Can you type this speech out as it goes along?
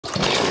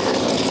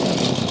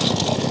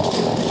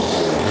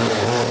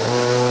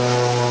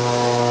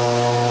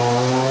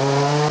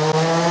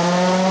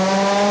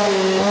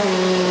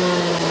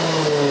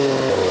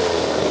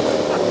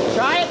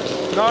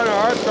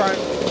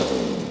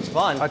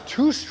A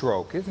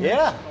two-stroke, isn't it?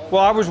 Yeah.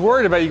 Well, I was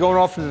worried about you going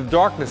off into the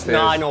darkness there.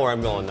 No, I know where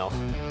I'm going, though.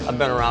 I've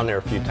been around there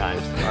a few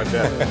times. I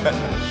bet.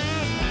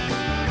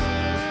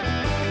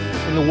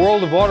 In the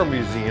world of auto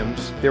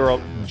museums, there are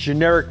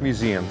generic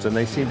museums, and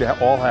they seem to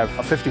all have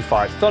a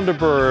 55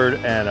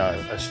 Thunderbird and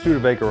a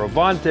Studebaker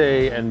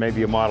Avante and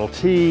maybe a Model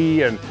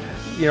T, and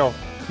you know,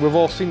 we've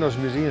all seen those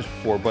museums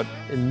before, but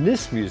in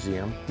this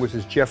museum, which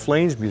is Jeff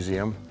Lane's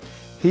museum,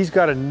 he's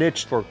got a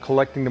niche for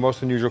collecting the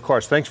most unusual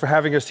cars. Thanks for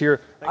having us here.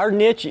 Our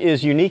niche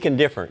is unique and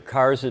different.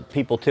 Cars that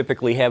people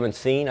typically haven't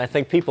seen. I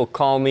think people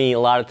call me a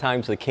lot of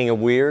times the king of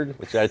weird,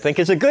 which I think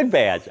is a good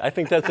badge. I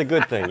think that's a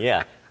good thing,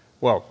 yeah.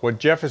 Well, what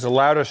Jeff has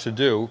allowed us to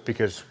do,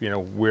 because you know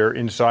we're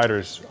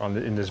insiders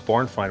in this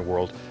barn find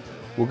world,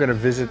 we're going to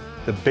visit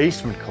the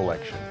basement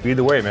collection.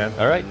 Either way, man.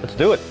 All right, let's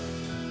do it.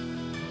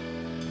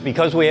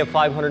 Because we have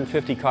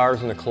 550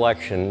 cars in the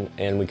collection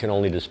and we can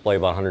only display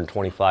about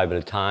 125 at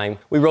a time,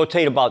 we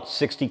rotate about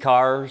 60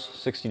 cars,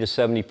 60 to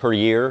 70 per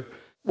year.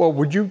 Well,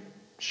 would you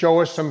show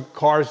us some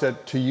cars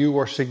that to you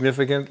are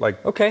significant,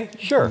 like okay,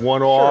 sure,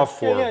 one-off?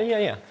 Sure.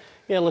 Or...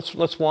 Yeah,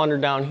 let's wander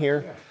down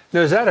here. Yeah. Now,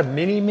 is that a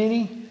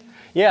mini?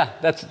 Yeah,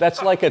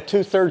 that's like a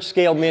 2/3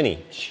 scale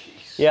Mini.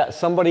 Jeez. Yeah,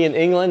 somebody in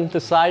England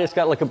decided it's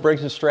got like a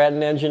Briggs &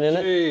 Stratton engine in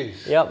it.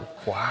 Jeez.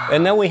 Yep. Wow.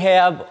 And then we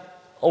have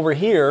over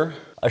here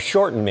a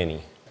shortened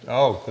Mini.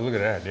 Oh, look at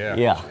that, yeah.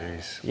 Yeah.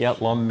 Jeez. Yep.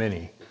 Plum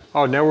Mini.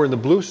 Oh, now we're in the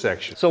blue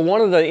section. So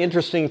one of the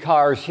interesting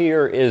cars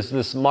here is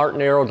this Martin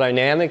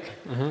Aerodynamic.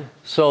 Mm-hmm.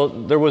 So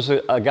there was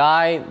a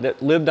guy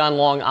that lived on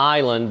Long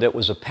Island that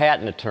was a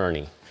patent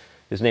attorney.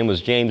 His name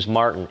was James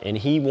Martin, and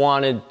he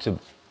wanted to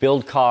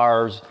build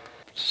cars,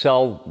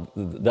 sell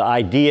the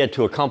idea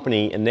to a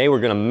company, and they were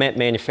going to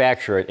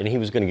manufacture it, and he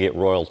was going to get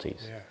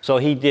royalties. Yeah. So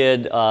he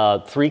did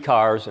 3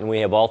 cars, and we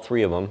have all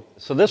 3 of them.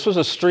 So this was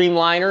a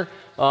streamliner.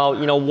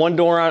 You know, one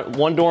door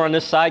on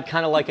this side,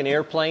 kind of like an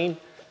airplane.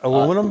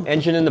 Aluminum?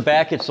 Engine in the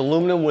back, it's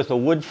aluminum with a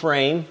wood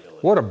frame.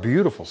 What a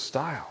beautiful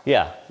style.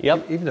 Yeah,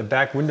 yep. Even the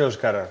back window's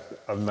got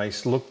a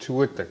nice look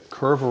to it, the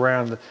curve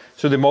around.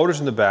 So the motor's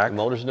in the back. The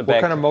motor's in the back.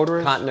 What kind of motor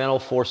is it? Continental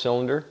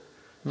 4-cylinder,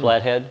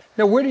 flathead.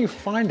 Now, where do you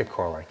find a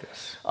car like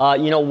this?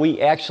 You know, we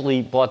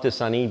actually bought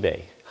this on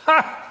eBay.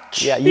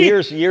 Yeah,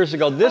 years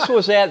ago.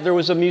 There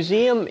was a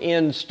museum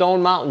in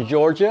Stone Mountain,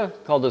 Georgia,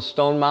 called the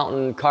Stone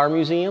Mountain Car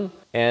Museum,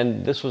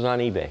 and this was on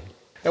eBay.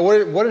 And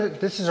what is it?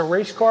 This is a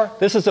race car?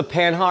 This is a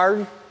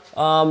Panhard,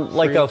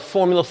 like a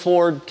Formula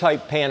Ford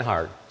type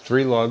Panhard.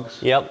 3 lugs.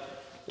 Yep.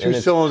 2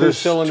 cylinders.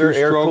 2-cylinder,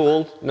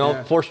 air-cooled. No,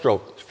 yeah.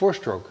 4-stroke. It's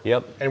 4-stroke.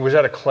 Yep. And was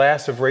that a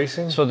class of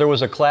racing? So there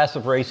was a class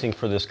of racing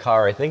for this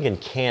car, I think in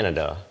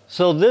Canada.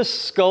 So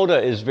this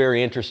Skoda is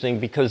very interesting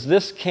because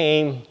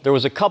there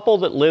was a couple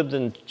that lived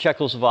in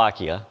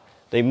Czechoslovakia.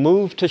 They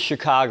moved to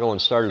Chicago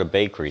and started a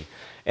bakery.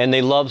 And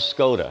they loved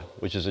Skoda,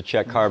 which is a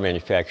Czech car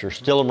manufacturer,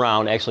 still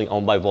around, actually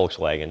owned by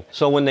Volkswagen.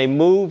 So when they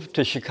moved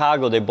to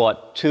Chicago, they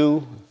bought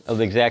 2 of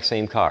the exact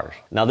same cars.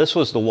 Now this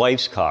was the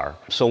wife's car.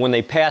 So when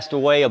they passed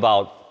away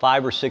about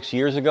 5 or 6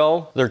 years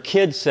ago, their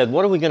kids said,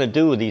 what are we going to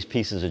do with these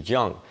pieces of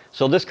junk?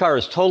 So this car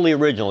is totally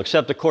original,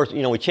 except of course,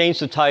 you know, we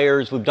changed the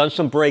tires, we've done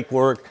some brake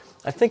work.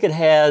 I think it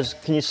has,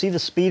 can you see the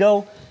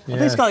speedo? Yeah. I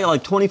think it's got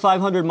like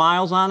 2,500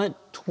 miles on it.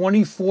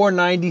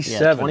 2497.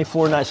 Yeah,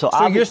 2497.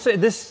 So you're saying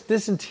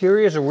this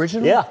interior is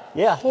original? Yeah,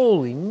 yeah.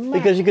 Holy man.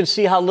 Because you can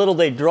see how little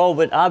they drove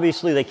it.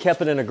 Obviously, they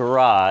kept it in a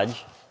garage.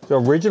 The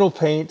original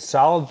paint,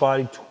 solid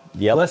body,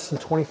 yep. Less than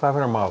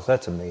 2,500 miles.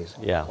 That's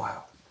amazing. Yeah.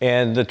 Wow.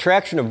 And the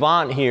traction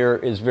Avant here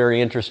is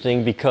very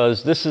interesting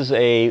because this is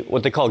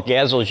what they call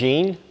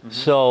gasoline. Mm-hmm.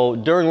 So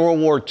during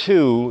World War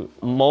II,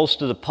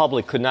 most of the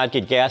public could not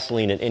get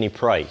gasoline at any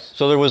price.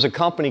 So there was a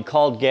company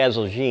called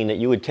Gasoline that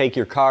you would take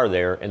your car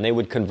there and they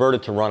would convert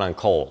it to run on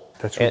coal.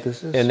 That's what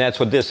this is? And that's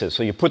what this is.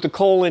 So you put the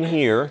coal in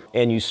here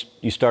and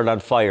you start on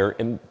fire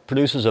and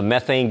produces a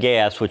methane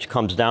gas which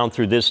comes down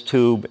through this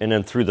tube and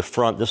then through the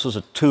front. This was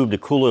a tube to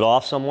cool it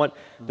off somewhat.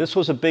 This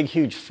was a big,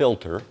 huge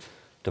filter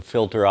to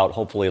filter out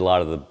hopefully a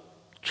lot of the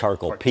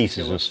charcoal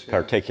pieces and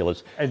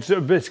particulates. And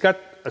so it's got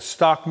a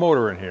stock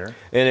motor in here.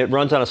 And it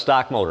runs on a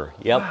stock motor.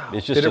 Yep. Wow.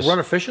 It's just Did it run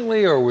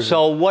efficiently or was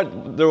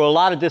it? There were a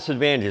lot of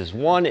disadvantages.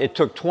 One, it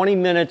took 20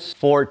 minutes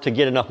for it to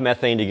get enough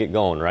methane to get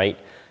going, right?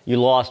 You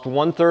lost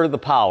 1/3 of the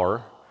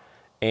power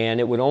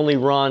and it would only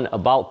run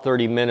about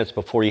 30 minutes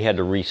before you had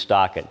to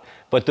restock it.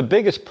 But the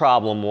biggest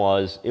problem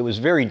was it was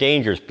very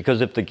dangerous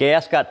because if the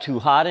gas got too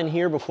hot in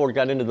here before it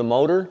got into the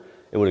motor,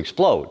 it would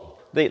explode.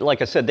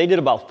 Like I said, they did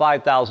about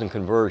 5,000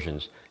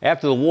 conversions.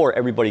 After the war,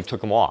 everybody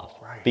took them off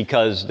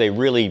because they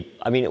really,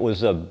 I mean, it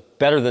was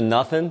better than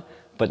nothing,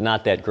 but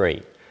not that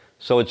great.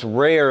 So it's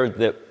rare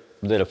that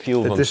a few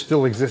of them. That this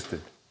still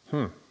existed.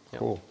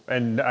 Cool.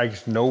 And I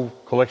guess no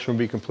collection would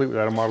be complete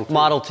without a Model T.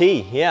 Model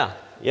T, yeah.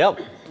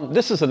 Yep.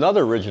 This is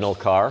another original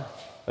car,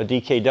 a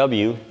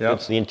DKW.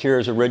 Yep. The interior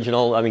is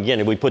original. I mean,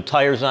 again, we put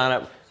tires on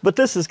it. But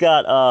this has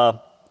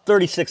got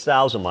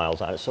 36,000 miles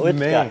on it. So it's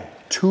got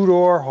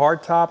 2-door,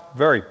 hardtop,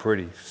 very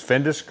pretty.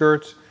 Fender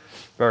skirts,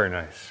 very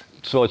nice.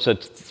 So it's a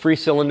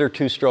 3-cylinder,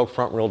 2-stroke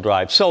front-wheel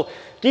drive. So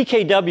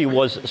DKW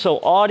was, so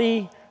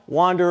Audi,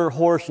 Wanderer,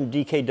 Horsch, and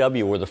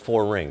DKW were the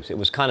four rings. It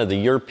was kind of the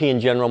European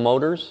General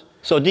Motors.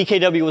 So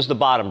DKW was the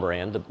bottom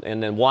brand,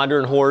 and then Wanderer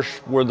and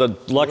Horsch were the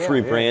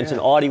luxury brands, and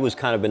Audi was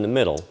kind of in the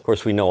middle. Of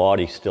course, we know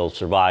Audi still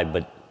survived,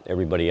 but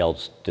everybody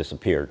else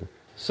disappeared.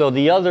 So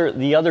the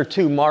other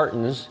two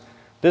Martins,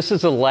 this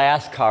is the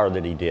last car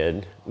that he did.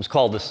 It was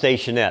called the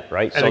Stationete,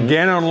 right? And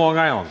again on Long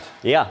Island.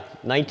 Yeah,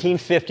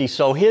 1950.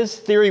 So his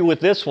theory with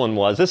this one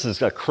was, this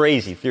is a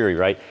crazy theory,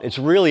 right? It's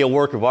really a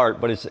work of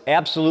art, but it's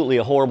absolutely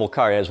a horrible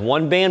car. It has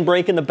one band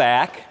brake in the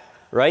back,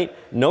 right?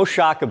 No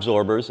shock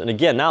absorbers. And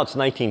again, now it's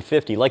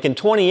 1950. Like in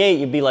 28,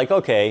 you'd be like,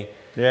 okay,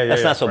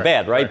 that's not so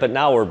bad, right? But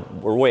now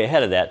we're way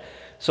ahead of that.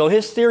 So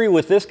his theory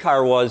with this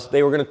car was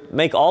they were going to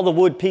make all the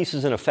wood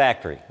pieces in a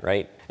factory,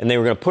 right? And they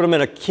were going to put them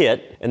in a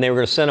kit, and they were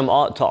going to send them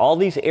to all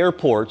these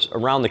airports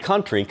around the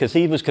country, because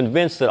he was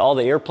convinced that all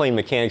the airplane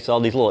mechanics,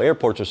 all these little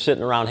airports, were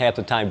sitting around half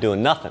the time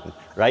doing nothing,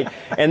 right?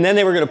 And then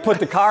they were going to put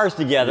the cars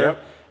together,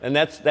 and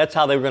that's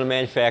how they were going to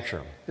manufacture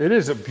them. It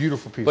is a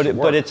beautiful piece of work.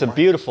 But it's a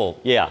beautiful,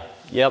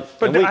 Yep.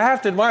 But I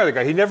have to admire the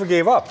guy. He never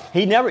gave up.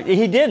 He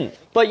didn't.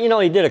 But you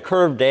know, he did a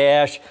curved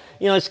dash.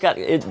 You know,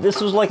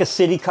 this was like a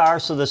city car,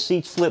 so the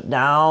seats flip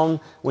down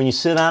when you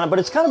sit on it. But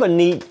it's kind of a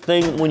neat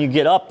thing. When you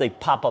get up, they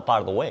pop up out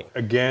of the way.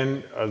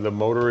 Again, the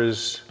motor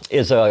is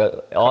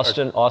a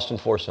Austin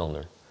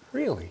four-cylinder.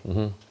 Really?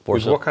 Mm-hmm.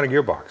 What kind of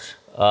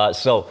gearbox?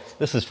 So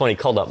this is funny.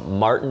 Called a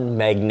Martin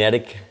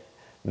Magic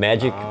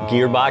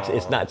gearbox.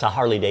 It's a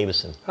Harley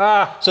Davidson.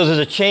 So there's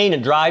a chain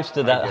that drives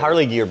to the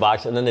Harley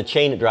gearbox, and then the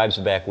chain that drives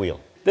the back wheel.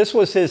 This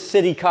was his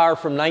city car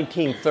from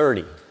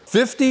 1930.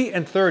 50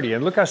 and 30,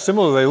 and look how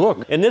similar they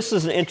look. And this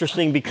is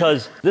interesting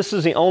because this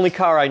is the only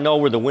car I know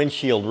where the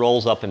windshield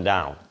rolls up and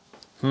down.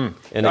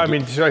 And I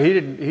mean, so he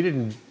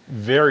didn't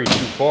vary too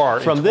far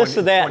from this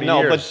to that.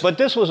 No, but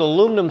this was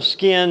aluminum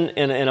skin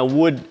and a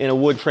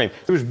wood frame.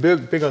 He was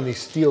big on these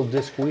steel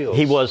disc wheels.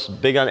 He was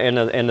big on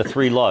and the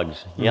three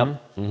lugs.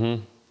 Yep.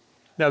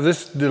 Now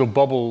this little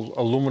bubble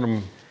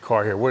aluminum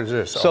car here, what is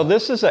this? So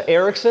this is an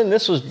Errikson.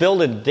 This was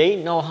built in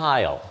Dayton,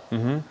 Ohio.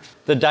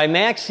 The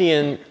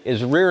Dymaxion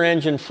is rear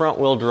engine, front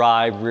wheel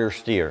drive, rear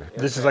steer.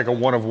 This is like a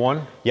one of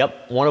one?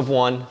 Yep, one of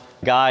one.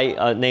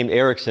 Guy named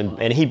Errikson,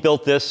 and he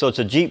built this, so it's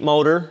a Jeep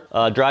motor,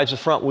 drives the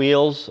front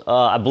wheels.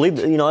 I believe,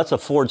 that's a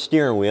Ford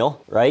steering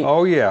wheel, right?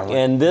 Oh, yeah.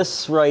 And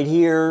this right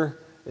here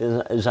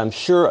is I'm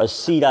sure, a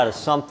seat out of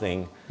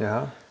something.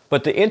 Yeah.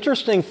 But the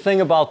interesting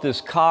thing about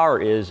this car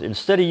is,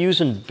 instead of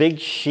using big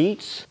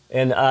sheets,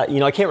 and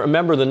I can't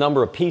remember the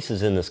number of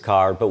pieces in this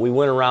car, but we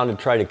went around and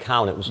tried to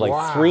count. It was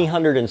like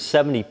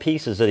 370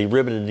 pieces that he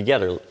riveted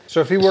together. So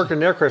if he worked in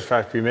an aircraft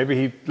factory, maybe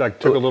he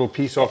took a little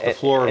piece off the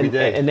floor every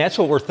day. And that's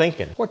what we're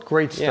thinking. What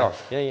great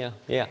stuff.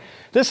 Yeah.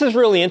 This is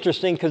really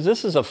interesting because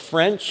this is a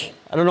French,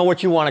 I don't know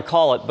what you want to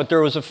call it, but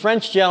there was a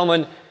French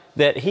gentleman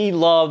that he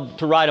loved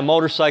to ride a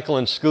motorcycle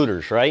and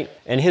scooters, right?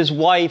 And his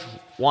wife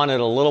wanted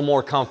a little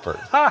more comfort.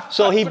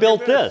 So he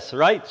built this,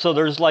 right? So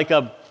there's like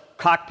a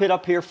cockpit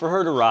up here for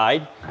her to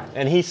ride,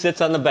 and he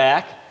sits on the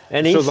back.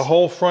 And so the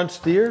whole front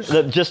steers?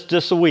 Just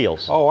the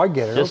wheels. Oh, I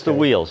get it. Just the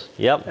wheels,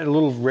 yep. And a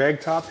little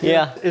rag top here?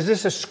 Yeah. Is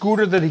this a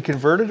scooter that he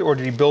converted, or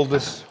did he build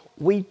this?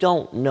 We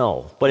don't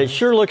know, but it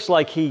sure looks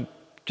like he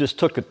just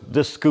took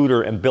this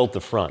scooter and built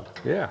the front.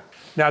 Yeah.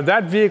 Now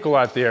that vehicle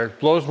out there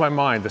blows my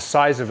mind, the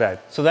size of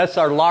that. So that's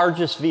our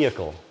largest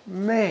vehicle.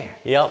 Man.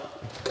 Yep.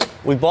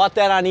 We bought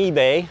that on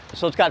eBay.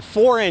 So it's got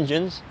 4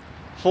 engines,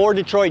 4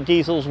 Detroit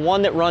diesels,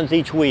 1 that runs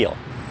each wheel.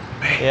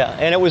 Man. Yeah,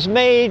 and it was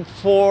made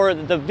for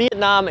the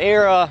Vietnam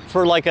era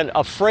for like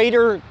a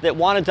freighter that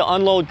wanted to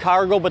unload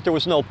cargo, but there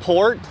was no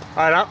port.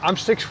 All right, I'm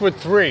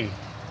 6'3",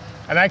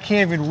 and I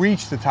can't even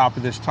reach the top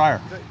of this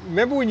tire.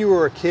 Remember when you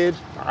were a kid?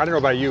 I don't know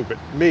about you, but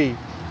me,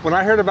 when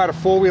I heard about a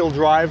 4-wheel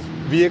drive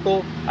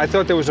vehicle, I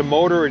thought there was a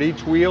motor at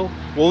each wheel.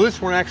 Well,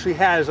 this one actually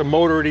has a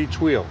motor at each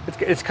wheel.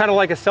 It's kind of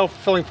like a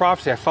self-fulfilling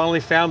prophecy. I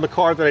finally found the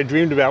car that I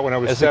dreamed about when I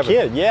was 7. As a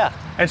kid, yeah.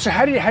 And so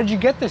how'd you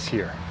get this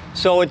here?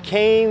 So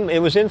it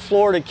was in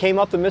Florida, it came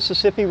up the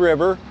Mississippi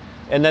River,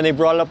 and then they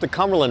brought it up the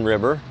Cumberland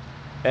River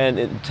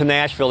to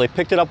Nashville. They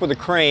picked it up with a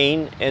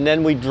crane, and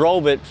then we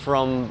drove it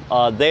from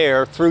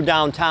there through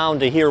downtown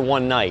to here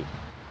one night.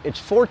 It's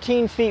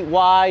 14 feet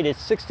wide,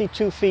 it's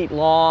 62 feet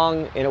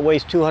long, and it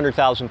weighs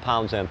 200,000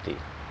 pounds empty.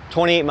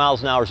 28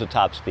 miles an hour is the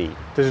top speed.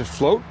 Does it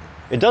float?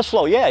 It does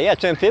float, yeah,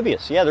 it's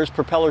amphibious. Yeah, there's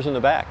propellers in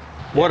the back.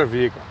 What a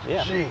vehicle.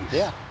 Yeah. Jeez.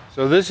 Yeah.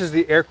 So this is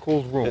the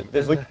air-cooled room,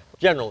 isn't it?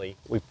 Generally,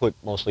 we put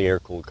mostly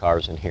air-cooled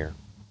cars in here.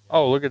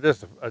 Oh, look at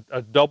this,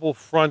 a double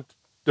front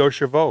Deux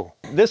Chevaux.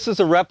 This is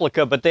a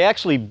replica, but they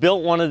actually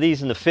built one of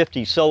these in the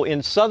 50s. So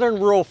in southern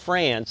rural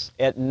France,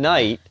 at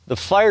night, the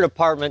fire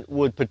department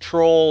would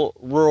patrol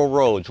rural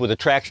roads with a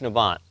traction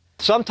Avant.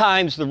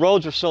 Sometimes the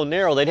roads were so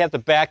narrow, they'd have to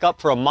back up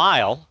for a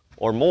mile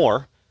or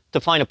more to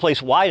find a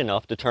place wide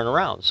enough to turn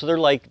around. So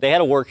they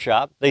had a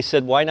workshop. They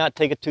said, why not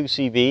take a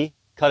 2CV,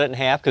 cut it in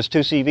half, because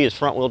 2CV is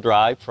front-wheel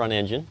drive, front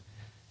engine,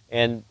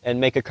 and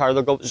make a car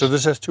that'll go. So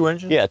this has 2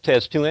 engines? Yeah, it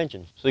has 2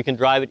 engines. So you can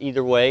drive it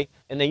either way.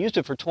 And they used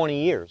it for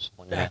 20 years.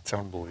 That's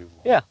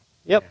unbelievable. Yeah,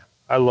 yep. Yeah.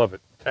 I love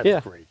it.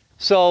 That's great.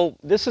 So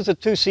this is a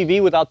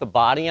 2CV without the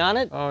body on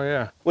it. Oh,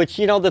 yeah. Which,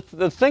 you know, the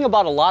thing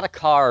about a lot of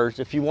cars,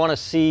 if you want to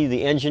see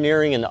the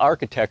engineering and the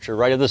architecture,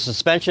 right, of the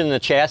suspension and the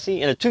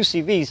chassis, and a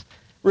 2CV's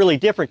really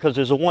different because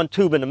there's a one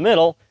tube in the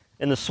middle,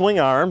 and the swing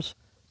arms,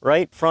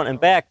 right, front and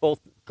back,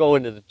 both go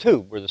into the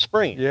tube where the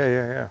spring is. Yeah,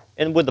 yeah, yeah.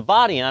 And with the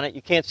body on it,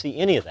 you can't see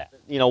any of that.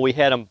 You know, we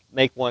had them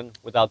make one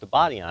without the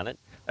body on it.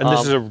 And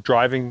this is a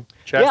driving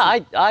chassis? Yeah,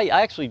 I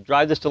actually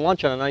drive this to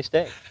lunch on a nice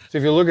day. So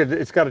if you look at it,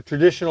 it's got a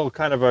traditional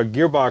kind of a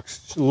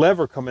gearbox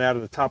lever coming out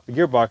of the top of the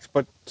gearbox,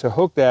 but to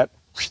hook that,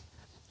 it's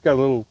got a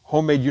little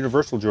homemade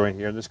universal joint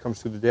here, and this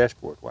comes through the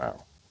dashboard.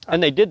 Wow.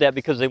 And they did that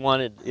because they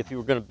wanted, if you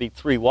were going to be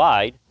 3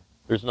 wide,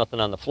 there's nothing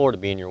on the floor to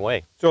be in your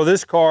way. So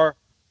this car,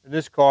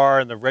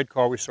 and the red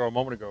car we saw a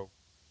moment ago,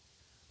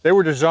 they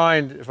were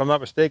designed, if I'm not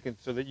mistaken,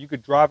 so that you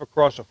could drive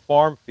across a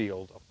farm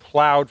field, a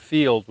plowed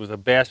field with a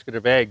basket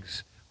of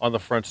eggs on the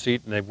front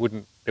seat, and they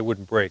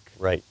wouldn't break.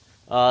 Right.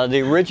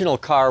 The original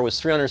car was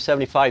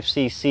 375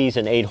 cc's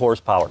and 8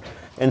 horsepower.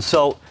 And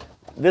so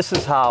this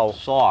is how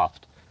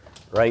soft,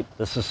 right,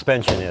 the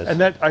suspension is. And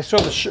that, I saw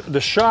the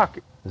shock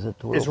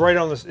is right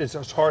on this,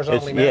 it's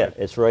horizontally mounted.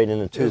 Yeah, it's right in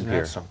the tube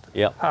here. Something?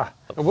 Yep. Huh.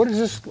 And what is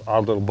this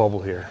odd little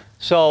bubble here?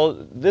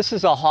 So this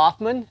is a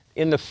Hoffman.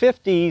 In the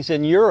 50s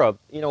in Europe,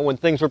 you know, when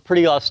things were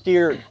pretty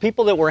austere,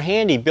 people that were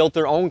handy built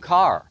their own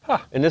car. Huh.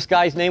 And this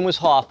guy's name was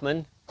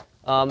Hoffman.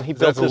 He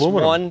built this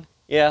aluminum. one,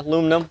 yeah,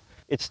 aluminum.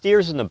 It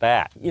steers in the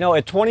back. You know,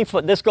 at 20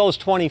 foot, this goes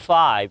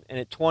 25, and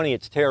at 20,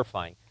 it's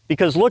terrifying.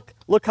 Because look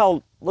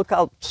how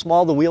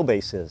small the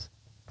wheelbase is.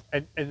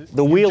 And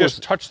the you wheel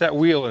just touch that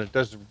wheel and it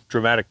does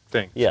dramatic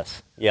things.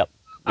 Yes, yep.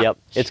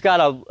 It's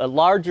got a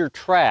larger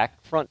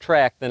track, front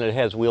track, than it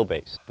has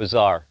wheelbase.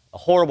 Bizarre. A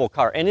horrible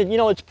car. And, you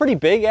know, it's pretty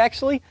big,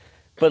 actually,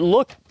 but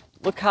look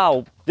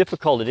how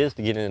difficult it is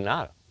to get in and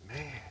out of.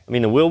 Man. I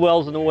mean, the wheel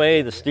well's in the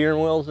way, the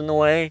steering wheel's in the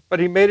way. But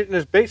he made it in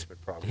his basement,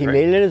 probably. He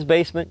made it in his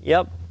basement,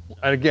 yep.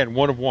 And again,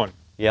 one of one.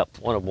 Yep,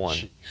 one of one.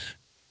 Jeez.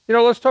 You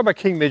know, let's talk about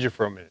King Midget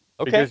for a minute.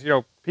 Okay. Because, you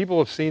know, people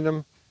have seen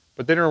them,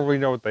 but they don't really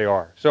know what they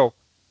are. So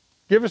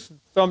give us a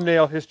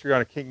thumbnail history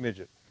on a King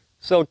Midget.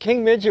 So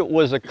King Midget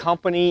was a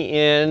company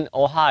in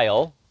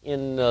Ohio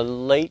in the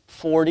late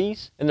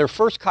 40s, and their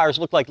first cars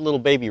looked like little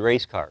baby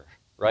race cars,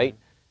 right?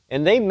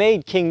 And they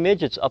made King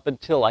Midgets up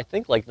until, I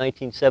think, like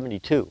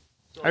 1972.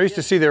 I used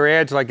to see their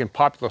ads like in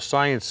Popular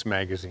Science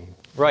magazine.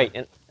 Right,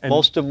 and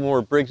most of them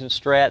were Briggs &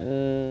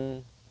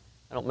 Stratton.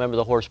 I don't remember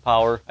the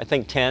horsepower. I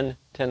think 10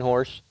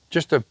 horse.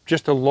 Just a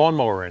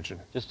lawnmower engine.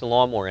 Just a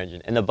lawnmower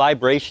engine. And the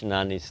vibration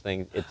on these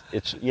things,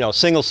 it's you know,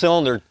 single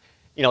cylinder,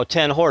 you know,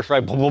 10 horse,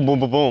 right? Boom, boom, boom,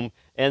 boom, boom.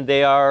 And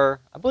they are,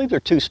 I believe they're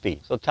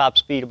 2-speed. So top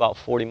speed about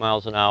 40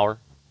 miles an hour.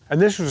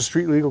 And this was a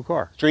street legal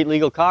car. Street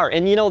legal car.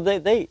 And you know,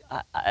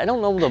 I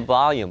don't know the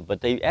volume,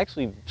 but they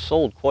actually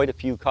sold quite a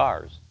few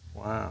cars.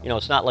 Wow. You know,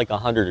 it's not like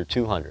 100 or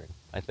 200.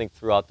 I think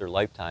throughout their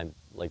lifetime,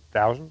 like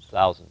thousands?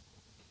 Thousands.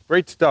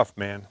 Great stuff,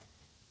 man.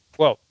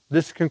 Well,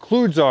 this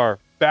concludes our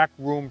back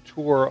room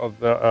tour of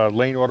the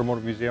Lane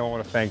Automotive Museum. I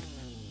want to thank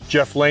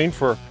Jeff Lane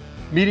for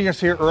meeting us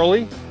here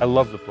early. I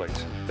love the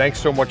place. Thanks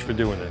so much for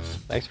doing this.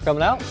 Thanks for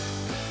coming out.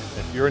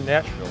 If you're in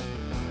Nashville,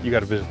 you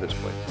got to visit this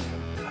place.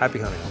 Happy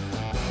hunting.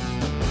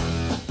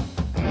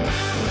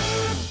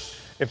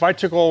 If I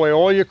took away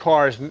all your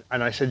cars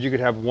and I said you could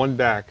have one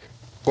back,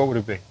 what would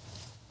it be?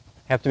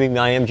 Have to be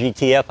my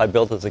MGTF I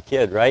built as a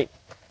kid, right?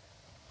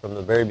 From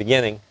the very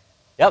beginning.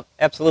 Yep,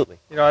 absolutely.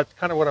 You know, that's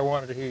kind of what I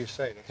wanted to hear you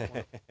say.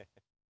 That's